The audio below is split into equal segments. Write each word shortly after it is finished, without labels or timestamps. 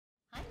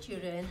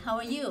children, how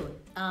are you?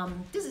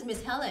 This is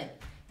Miss Helen,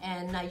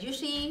 and I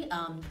usually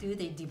do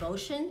the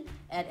devotion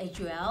at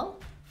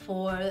HUL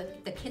for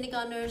the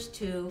kindergartners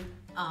to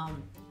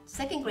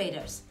second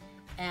graders.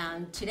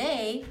 And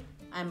today,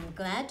 I'm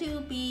glad to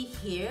be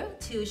here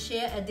to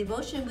share a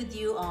devotion with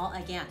you all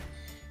again.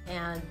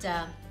 And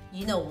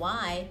you know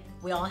why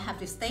we all have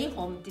to stay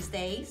home these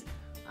days.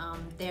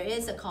 There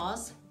is a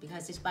cause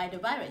because it's by the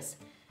virus.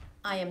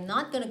 I am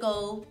not going to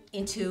go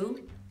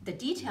into the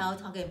detail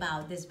talking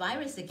about this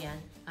virus again.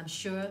 I'm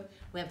sure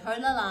we have heard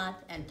a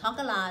lot and talk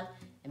a lot,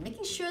 and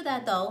making sure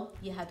that though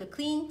you have to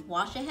clean,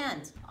 wash your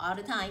hands all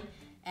the time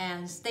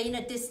and stay in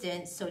a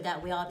distance so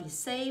that we all be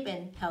safe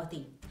and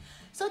healthy.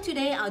 So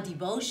today our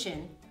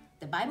devotion,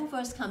 the Bible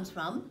verse comes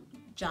from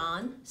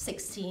John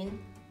 16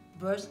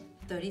 verse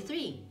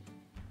 33.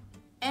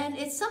 And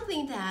it's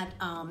something that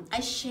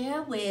I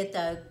share with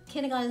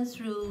kindergarten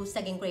through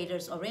second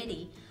graders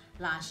already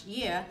last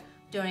year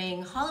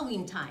during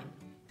Halloween time.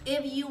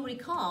 If you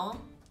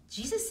recall,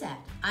 Jesus said,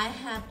 I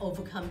have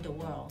overcome the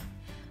world.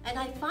 And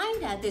I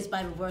find that this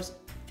Bible verse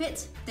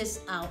fits this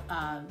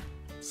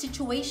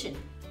situation,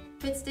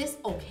 fits this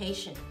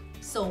occasion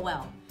so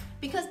well.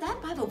 Because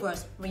that Bible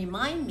verse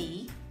reminds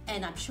me,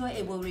 and I'm sure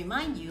it will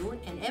remind you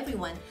and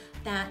everyone,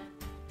 that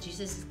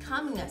Jesus is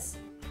calming us,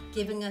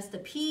 giving us the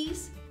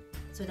peace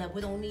so that we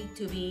don't need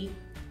to be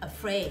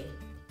afraid.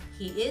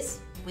 He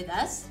is with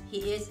us,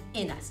 He is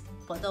in us,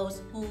 for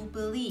those who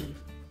believe.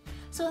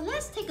 So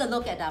let's take a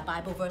look at that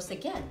Bible verse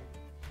again.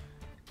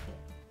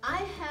 I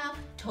have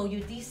told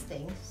you these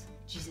things,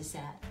 Jesus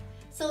said,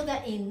 so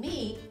that in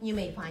me you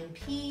may find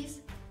peace.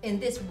 In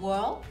this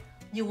world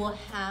you will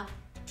have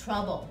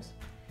troubles,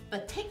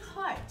 but take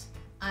heart,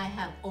 I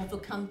have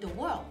overcome the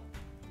world.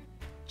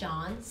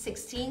 John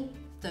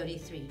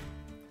 16:33.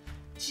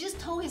 Jesus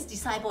told his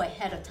disciple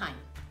ahead of time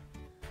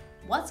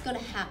what's going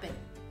to happen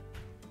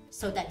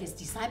so that his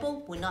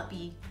disciple will not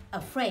be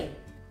afraid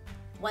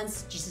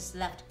once Jesus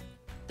left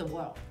the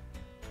world.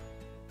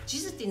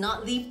 Jesus did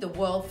not leave the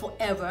world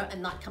forever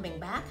and not coming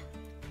back.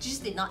 Jesus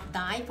did not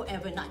die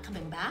forever and not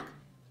coming back.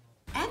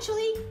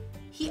 Actually,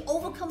 he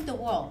overcome the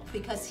world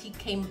because he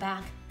came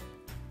back.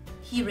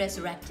 He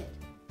resurrected.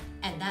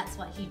 And that's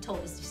what he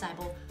told his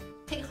disciple.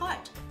 Take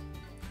heart,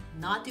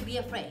 not to be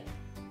afraid.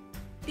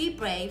 Be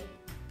brave,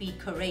 be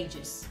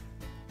courageous.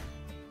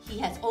 He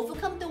has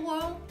overcome the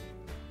world.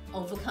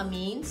 Overcome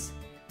means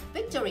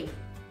victory.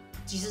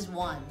 Jesus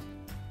won.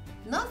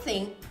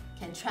 Nothing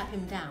can trap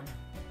him down.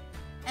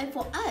 And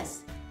for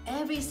us,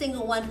 every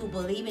single one who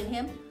believe in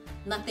him,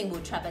 nothing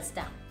will trap us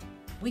down.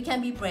 We can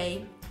be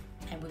brave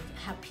and we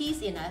have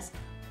peace in us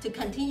to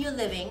continue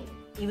living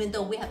even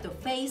though we have to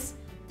face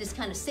this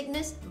kind of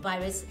sickness,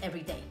 virus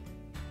every day.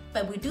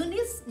 But we do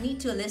need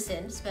to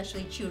listen,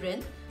 especially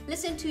children,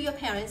 listen to your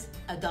parents,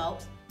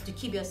 adults, to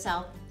keep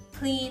yourself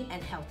clean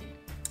and healthy.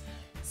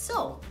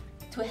 So,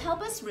 to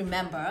help us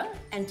remember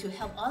and to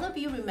help all of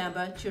you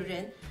remember,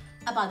 children,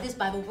 about this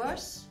Bible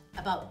verse,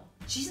 about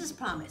Jesus'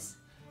 promise,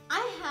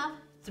 I have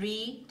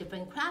 3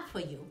 different crafts for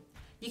you.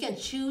 You can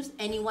choose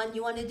any one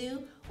you want to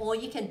do, or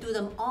you can do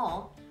them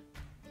all.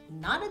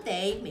 Not a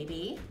day,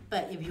 maybe,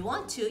 but if you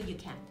want to, you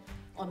can.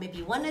 Or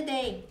maybe one a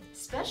day.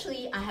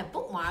 Especially, I have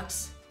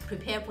bookmarks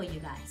prepared for you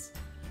guys.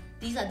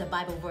 These are the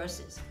Bible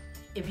verses.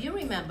 If you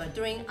remember,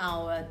 during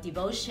our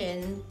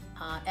devotion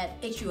at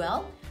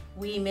HUL,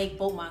 we make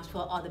bookmarks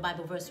for all the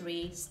Bible verses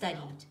we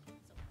studied.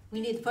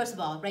 We need, first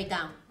of all, write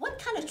down what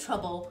kind of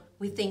trouble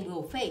we think we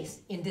will face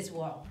in this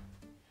world.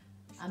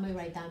 I'm going to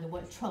write down the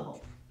word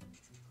trouble.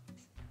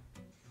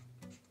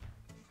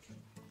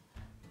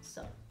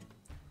 So,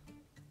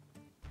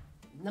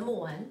 number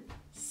 1,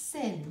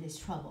 sin is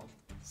trouble.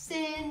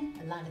 Sin,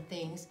 a lot of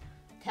things.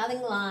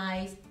 Telling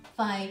lies,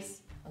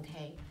 fights,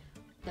 okay,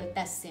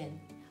 that's sin.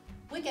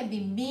 We can be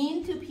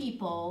mean to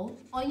people,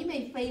 or you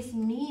may face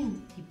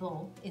mean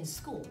people in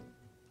school.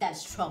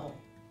 That's trouble.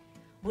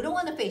 We don't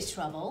want to face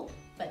trouble,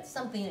 but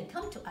something that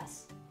comes to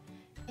us.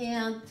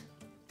 And,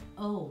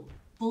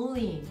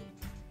 bullying.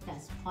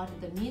 That's part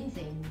of the mean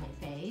thing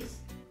we may face.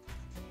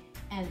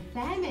 And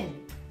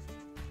famine.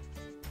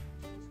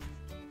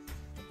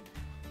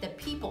 The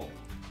people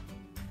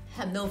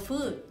have no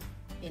food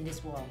in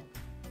this world,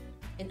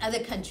 in other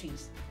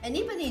countries. And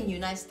even in the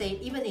United States,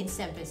 even in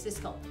San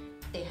Francisco,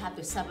 they have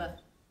to suffer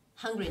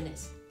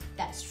hungriness.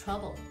 That's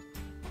trouble.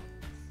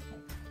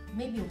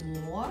 Maybe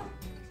war?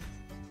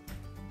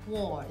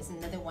 War is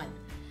another one.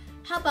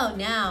 How about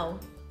now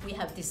we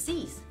have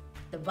disease,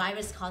 the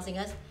virus causing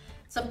us,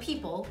 some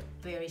people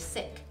very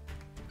sick.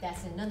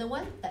 That's another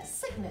one, that's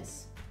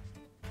sickness.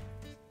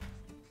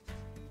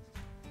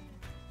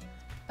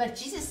 But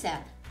Jesus said,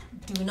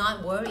 do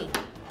not worry,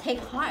 take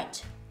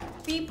heart,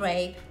 be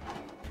brave,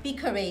 be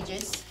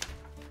courageous.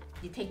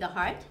 You take the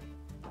heart,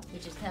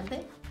 which is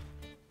template,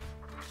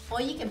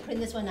 or you can print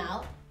this one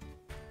out,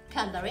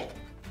 color it,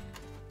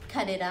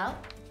 cut it out,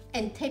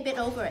 and tape it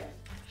over it.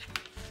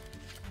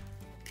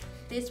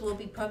 This will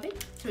be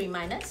perfect to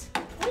remind us.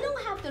 We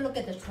don't have to look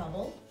at the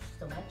trouble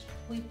so much.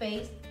 We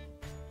face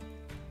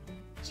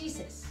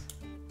Jesus.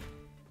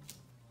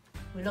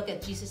 we look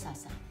at Jesus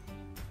ourselves.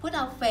 Put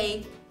our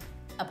faith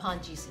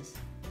upon Jesus,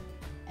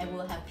 and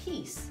we'll have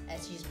peace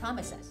as Jesus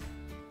promises.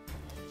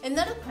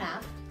 Another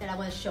craft that I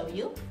want to show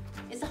you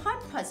is a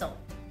heart puzzle.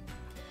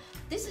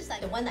 This is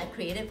like the one I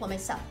created for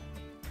myself.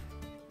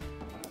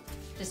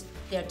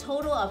 There are a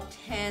total of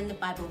 10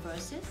 Bible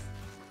verses.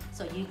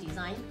 So you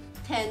design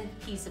 10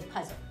 pieces of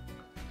puzzle.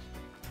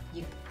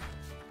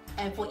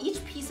 And for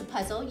each piece of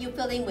puzzle, you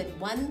fill in with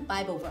one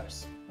Bible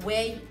verse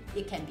where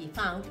it can be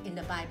found in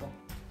the Bible.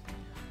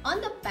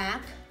 On the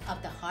back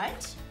of the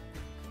heart,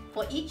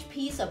 for each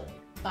piece of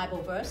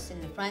Bible verse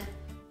in the front,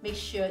 make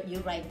sure you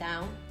write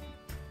down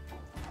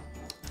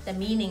the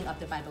meaning of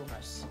the Bible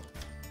verse.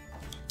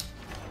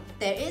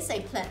 There is a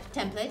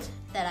template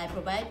that I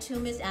provide to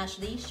Miss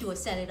Ashley. She will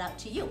send it out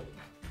to you.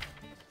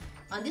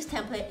 On this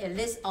template, it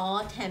lists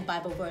all 10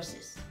 Bible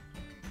verses.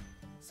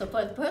 So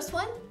for the first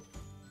one,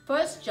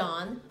 1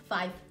 John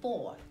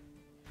 5:4.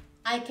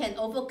 I can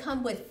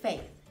overcome with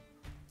faith.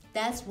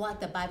 That's what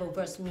the Bible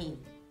verse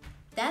means.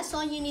 That's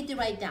all you need to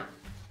write down.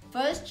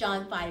 1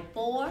 John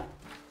 5:4.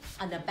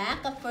 On the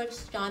back of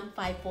 1 John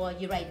 5:4,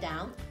 you write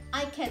down,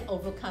 I can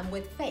overcome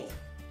with faith.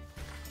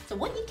 So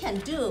what you can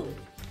do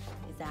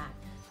is that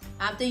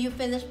after you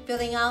finish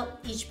filling out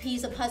each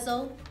piece of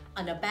puzzle,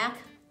 on the back,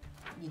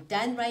 you're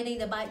done writing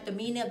the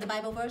meaning of the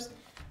Bible verse,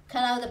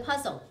 cut out the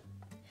puzzle.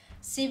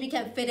 See if you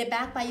can fit it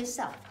back by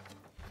yourself.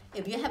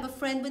 If you have a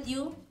friend with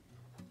you,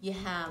 you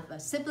have a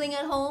sibling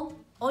at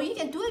home, or you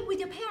can do it with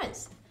your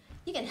parents.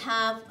 You can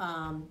have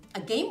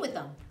a game with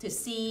them to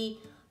see,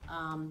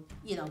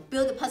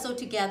 build the puzzle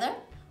together,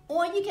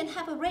 or you can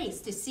have a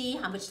race to see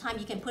how much time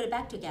you can put it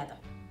back together.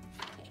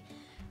 Okay.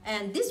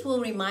 And this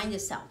will remind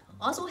yourself,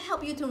 also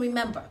help you to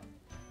remember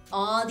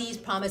all these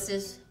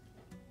promises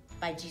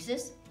by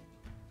Jesus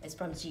is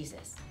from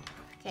Jesus.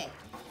 Okay.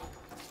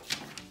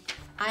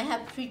 I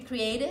have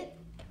pre-created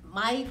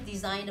my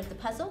design of the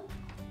puzzle,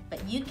 but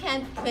you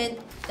can print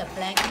the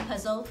blank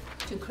puzzle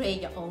to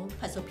create your own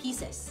puzzle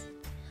pieces.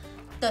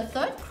 The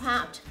third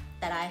craft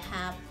that I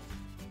have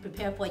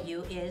prepared for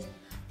you is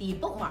the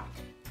bookmark.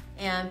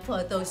 And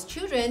for those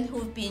children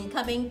who've been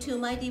coming to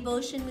my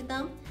devotion with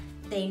them,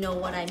 they know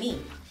what I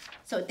mean.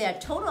 So there are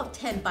a total of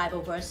 10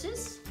 Bible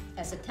verses,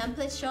 as the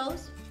template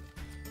shows.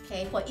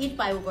 Okay, for each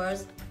Bible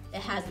verse,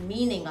 it has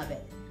meaning of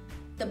it.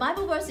 The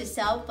Bible verse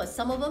itself, for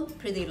some of them,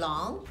 pretty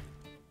long,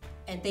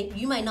 and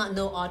you might not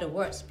know all the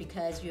words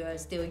because you're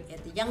still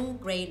at the young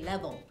grade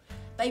level.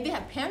 But if you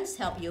have parents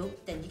help you,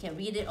 then you can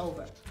read it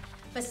over.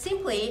 But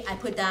simply, I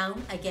put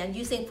down, again,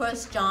 using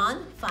 1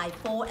 John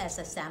 5:4 as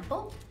a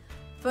sample.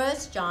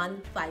 1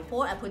 John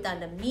 5:4, I put down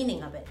the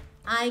meaning of it.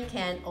 I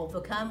can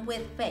overcome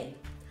with faith.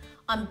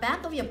 On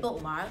back of your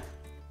bookmark,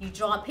 you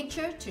draw a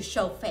picture to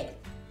show faith.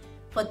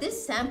 For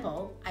this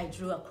sample, I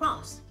drew a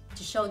cross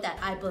to show that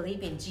I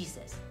believe in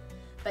Jesus.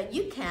 But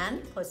you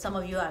can, for some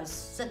of you are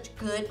such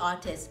good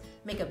artists,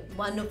 make a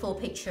wonderful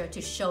picture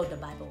to show the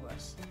Bible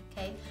verse.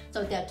 Okay?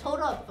 So there are a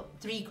total of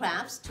 3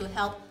 crafts to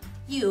help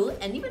you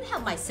and even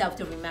help myself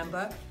to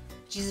remember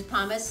Jesus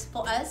promised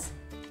for us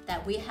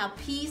that we have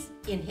peace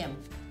in Him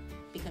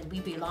because we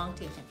belong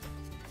to Him.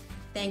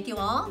 Thank you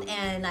all,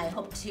 and I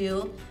hope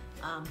to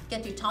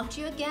get to talk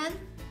to you again.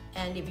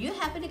 And if you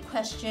have any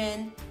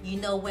question, you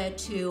know where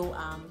to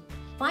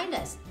find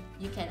us.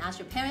 You can ask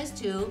your parents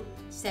to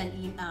send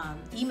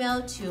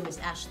email to Miss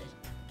Ashley.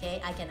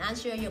 Okay, I can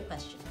answer your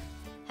question.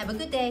 Have a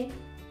good day.